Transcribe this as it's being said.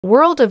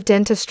World of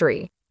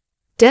Dentistry.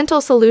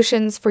 Dental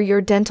solutions for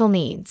your dental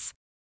needs.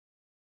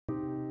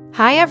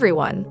 Hi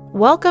everyone,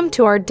 welcome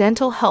to our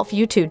Dental Health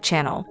YouTube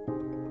channel.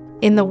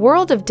 In the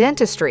world of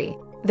dentistry,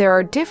 there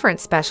are different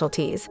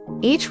specialties,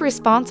 each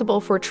responsible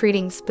for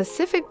treating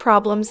specific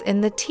problems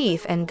in the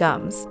teeth and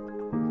gums.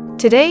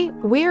 Today,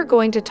 we are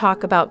going to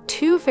talk about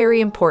two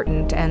very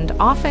important and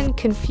often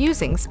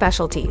confusing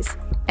specialties,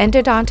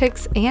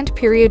 endodontics and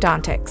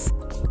periodontics.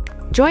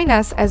 Join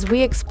us as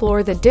we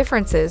explore the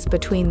differences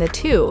between the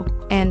two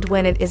and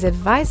when it is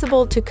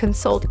advisable to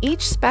consult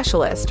each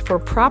specialist for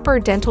proper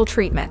dental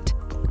treatment.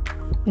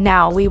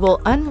 Now we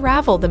will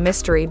unravel the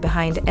mystery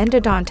behind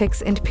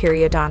endodontics and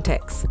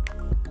periodontics.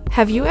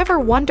 Have you ever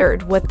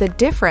wondered what the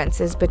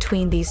difference is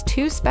between these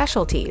two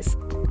specialties?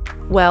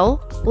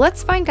 Well,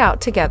 let's find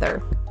out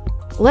together.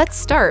 Let's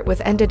start with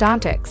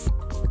endodontics.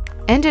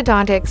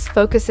 Endodontics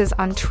focuses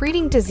on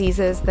treating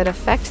diseases that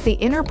affect the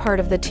inner part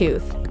of the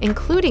tooth,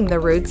 including the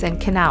roots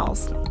and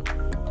canals.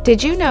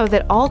 Did you know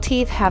that all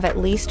teeth have at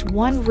least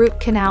one root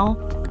canal?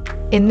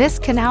 In this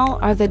canal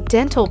are the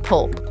dental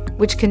pulp,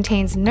 which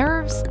contains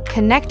nerves,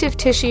 connective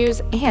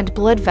tissues, and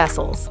blood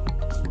vessels.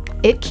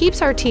 It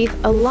keeps our teeth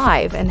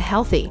alive and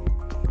healthy.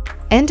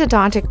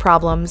 Endodontic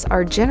problems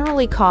are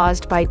generally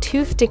caused by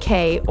tooth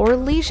decay or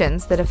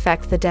lesions that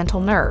affect the dental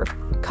nerve,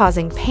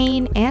 causing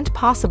pain and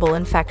possible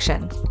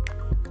infection.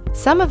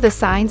 Some of the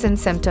signs and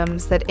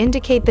symptoms that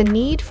indicate the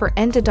need for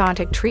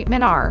endodontic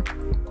treatment are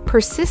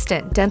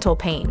persistent dental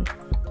pain,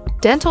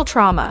 dental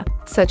trauma,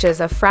 such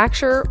as a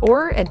fracture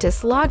or a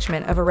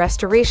dislodgement of a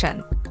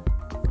restoration,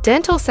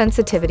 dental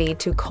sensitivity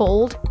to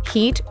cold,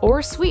 heat,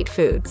 or sweet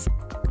foods,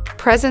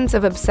 presence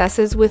of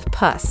abscesses with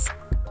pus,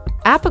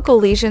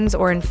 apical lesions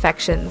or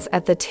infections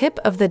at the tip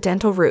of the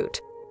dental root,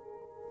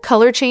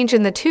 color change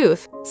in the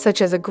tooth,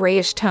 such as a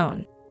grayish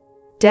tone,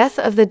 death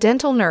of the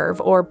dental nerve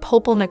or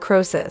pulpal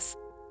necrosis,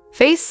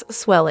 face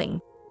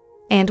swelling.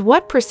 And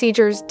what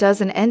procedures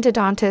does an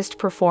endodontist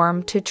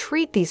perform to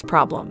treat these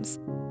problems?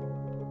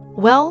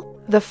 Well,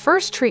 the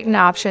first treatment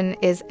option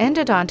is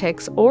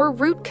endodontics or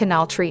root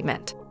canal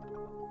treatment.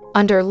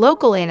 Under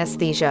local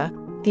anesthesia,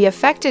 the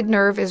affected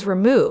nerve is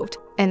removed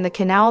and the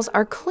canals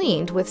are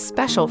cleaned with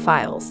special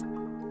files.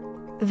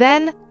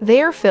 Then,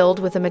 they are filled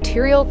with a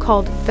material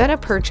called vena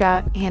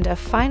percha and a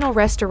final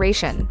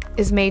restoration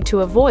is made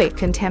to avoid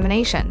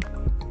contamination.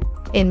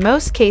 In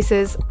most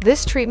cases,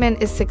 this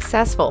treatment is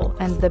successful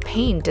and the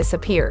pain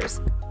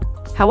disappears.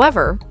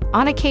 However,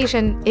 on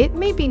occasion, it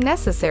may be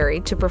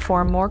necessary to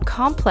perform more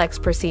complex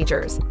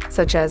procedures,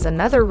 such as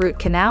another root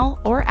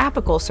canal or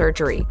apical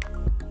surgery.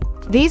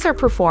 These are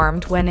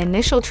performed when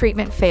initial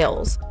treatment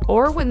fails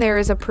or when there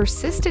is a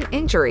persistent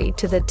injury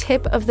to the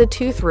tip of the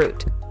tooth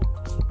root.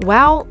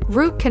 Wow,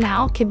 root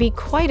canal can be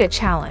quite a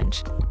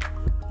challenge.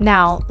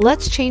 Now,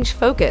 let's change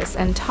focus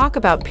and talk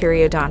about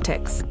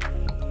periodontics.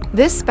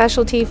 This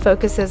specialty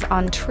focuses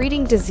on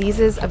treating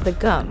diseases of the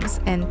gums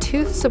and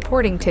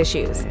tooth-supporting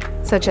tissues,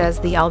 such as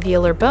the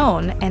alveolar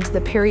bone and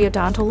the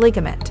periodontal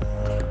ligament.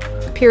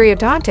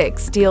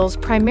 Periodontics deals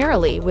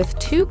primarily with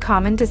two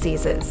common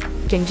diseases,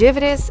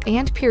 gingivitis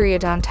and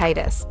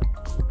periodontitis.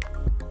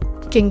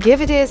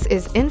 Gingivitis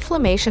is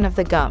inflammation of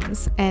the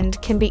gums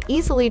and can be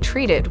easily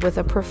treated with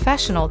a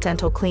professional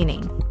dental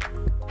cleaning.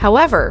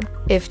 However,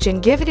 if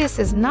gingivitis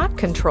is not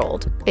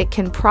controlled, it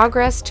can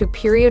progress to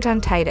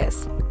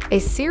periodontitis, a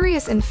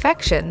serious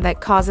infection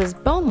that causes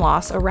bone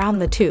loss around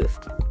the tooth.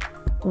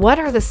 What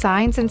are the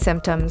signs and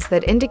symptoms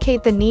that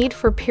indicate the need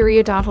for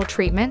periodontal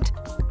treatment?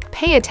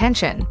 Pay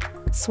attention.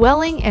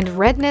 Swelling and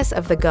redness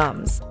of the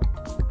gums,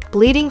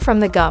 bleeding from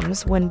the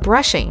gums when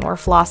brushing or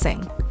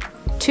flossing,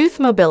 tooth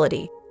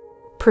mobility,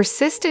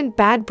 persistent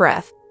bad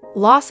breath,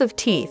 loss of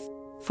teeth,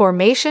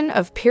 formation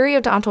of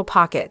periodontal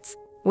pockets,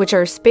 which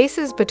are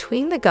spaces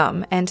between the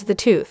gum and the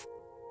tooth.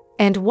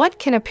 And what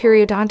can a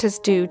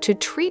periodontist do to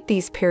treat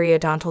these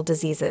periodontal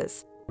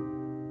diseases?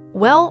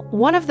 Well,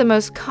 one of the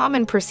most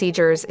common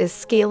procedures is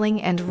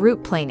scaling and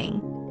root planing.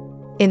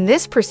 In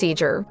this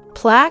procedure,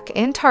 plaque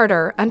and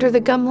tartar under the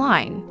gum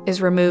line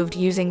is removed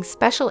using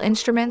special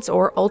instruments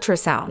or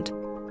ultrasound.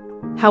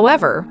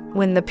 However,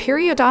 when the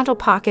periodontal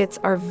pockets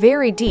are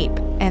very deep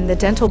and the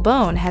dental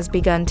bone has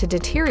begun to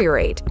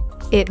deteriorate,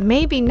 it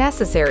may be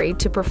necessary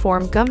to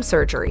perform gum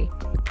surgery.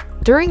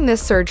 During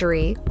this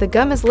surgery, the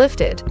gum is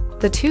lifted,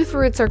 the tooth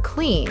roots are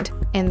cleaned,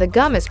 and the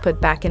gum is put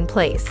back in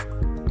place.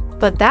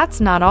 But that's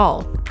not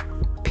all.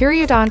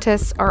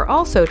 Periodontists are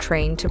also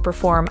trained to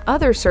perform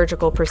other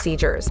surgical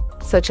procedures,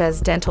 such as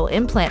dental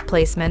implant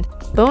placement,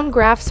 bone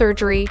graft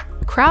surgery,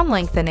 crown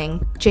lengthening,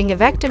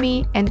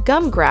 gingivectomy, and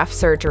gum graft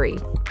surgery.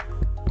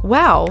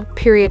 Wow,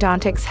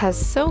 periodontics has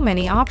so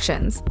many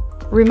options.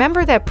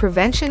 Remember that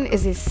prevention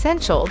is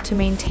essential to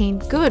maintain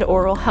good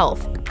oral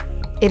health.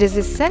 It is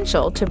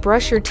essential to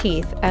brush your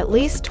teeth at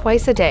least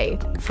twice a day,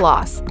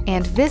 floss,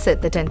 and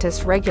visit the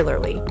dentist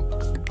regularly.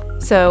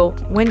 So,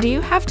 when do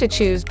you have to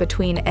choose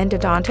between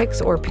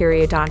endodontics or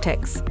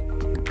periodontics?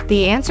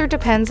 The answer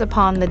depends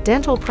upon the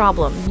dental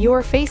problem you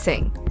are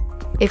facing.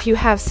 If you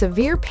have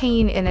severe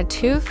pain in a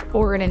tooth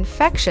or an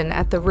infection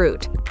at the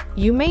root,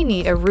 you may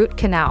need a root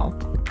canal.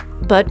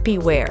 But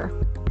beware.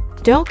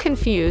 Don't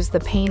confuse the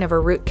pain of a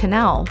root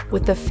canal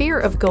with the fear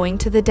of going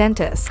to the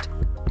dentist.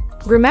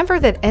 Remember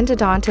that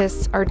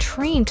endodontists are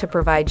trained to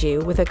provide you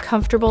with a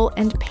comfortable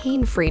and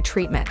pain-free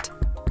treatment.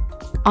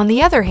 On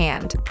the other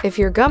hand, if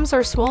your gums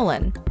are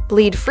swollen,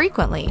 bleed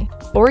frequently,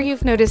 or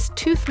you've noticed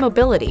tooth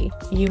mobility,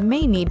 you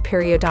may need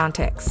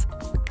periodontics.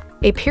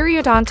 A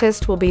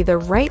periodontist will be the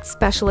right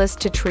specialist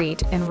to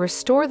treat and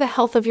restore the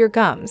health of your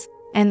gums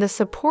and the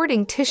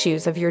supporting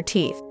tissues of your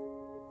teeth.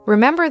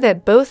 Remember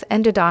that both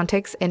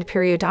endodontics and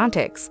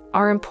periodontics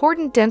are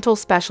important dental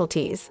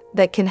specialties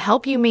that can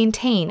help you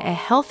maintain a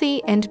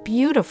healthy and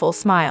beautiful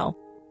smile.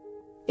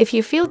 If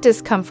you feel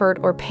discomfort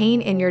or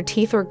pain in your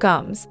teeth or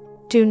gums,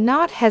 do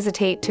not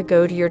hesitate to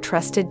go to your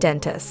trusted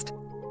dentist.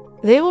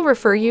 They will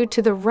refer you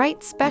to the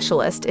right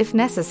specialist if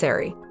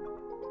necessary.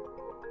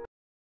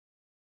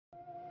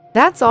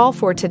 That's all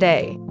for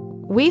today.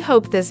 We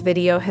hope this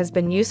video has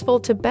been useful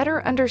to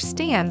better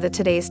understand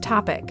today's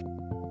topic.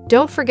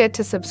 Don't forget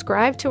to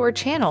subscribe to our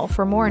channel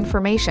for more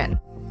information.